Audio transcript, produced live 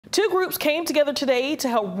Two groups came together today to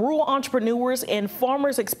help rural entrepreneurs and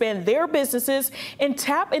farmers expand their businesses and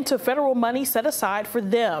tap into federal money set aside for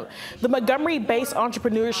them. The Montgomery-based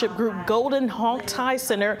entrepreneurship group Golden Honk Tie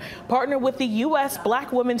Center partnered with the U.S.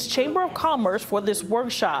 Black Women's Chamber of Commerce for this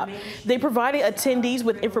workshop. They provided attendees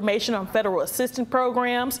with information on federal assistance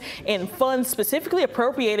programs and funds specifically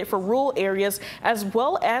appropriated for rural areas as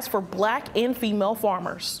well as for Black and female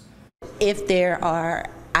farmers. If there are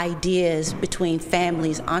ideas between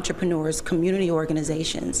families, entrepreneurs, community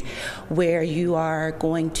organizations, where you are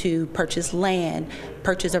going to purchase land,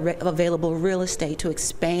 purchase available real estate to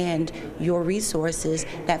expand your resources,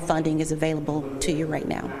 that funding is available to you right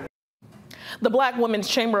now. The Black Women's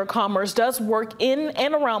Chamber of Commerce does work in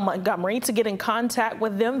and around Montgomery. To get in contact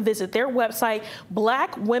with them, visit their website,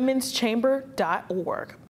 blackwomenschamber.org.